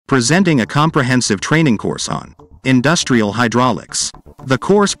presenting a comprehensive training course on industrial hydraulics. The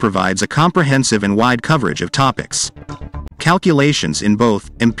course provides a comprehensive and wide coverage of topics. Calculations in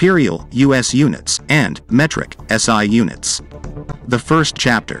both imperial US units and metric SI units. The first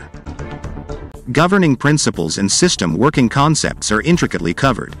chapter. Governing principles and system working concepts are intricately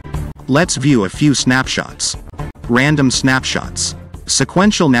covered. Let's view a few snapshots. Random snapshots.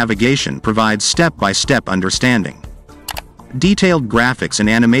 Sequential navigation provides step-by-step understanding. Detailed graphics and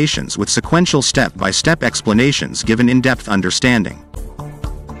animations with sequential step-by-step explanations give an in-depth understanding.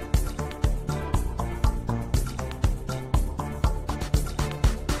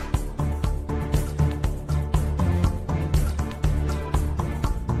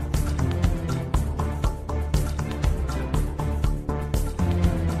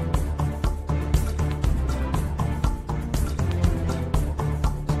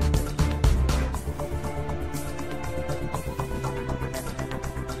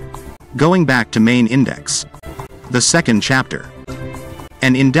 Going back to main index. The second chapter.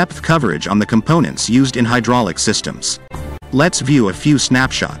 An in-depth coverage on the components used in hydraulic systems. Let's view a few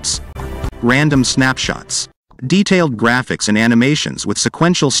snapshots. Random snapshots. Detailed graphics and animations with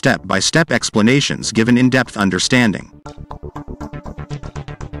sequential step-by-step explanations give an in-depth understanding.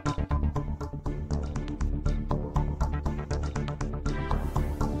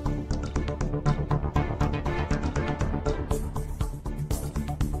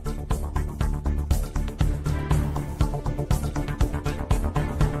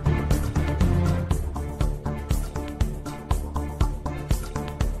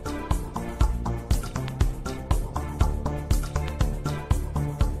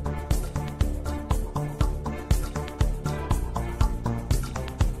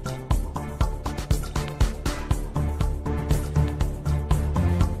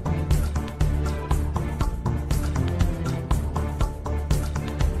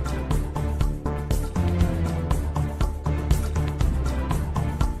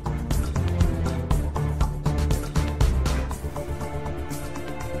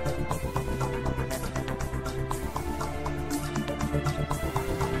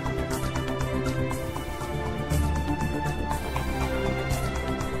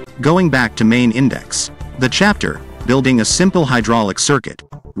 Going back to main index. The chapter, Building a Simple Hydraulic Circuit,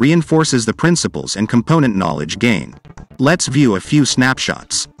 reinforces the principles and component knowledge gained. Let's view a few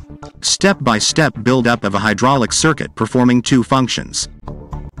snapshots. Step-by-step build-up of a hydraulic circuit performing two functions.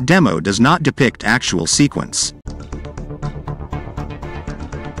 Demo does not depict actual sequence.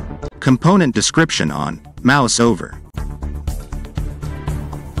 Component description on mouse over.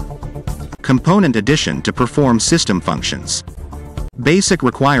 Component addition to perform system functions. Basic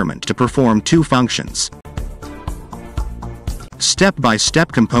requirement to perform two functions.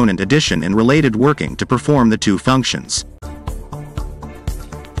 Step-by-step component addition and related working to perform the two functions.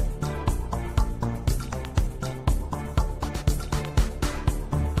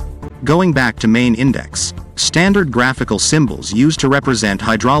 Going back to main index. Standard graphical symbols used to represent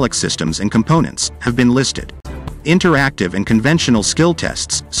hydraulic systems and components have been listed. Interactive and conventional skill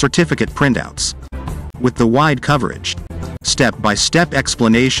tests, certificate printouts. With the wide coverage, step-by-step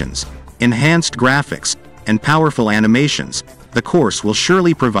explanations, enhanced graphics, and powerful animations, the course will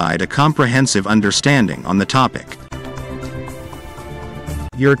surely provide a comprehensive understanding on the topic.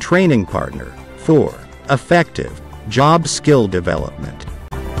 Your training partner for effective job skill development.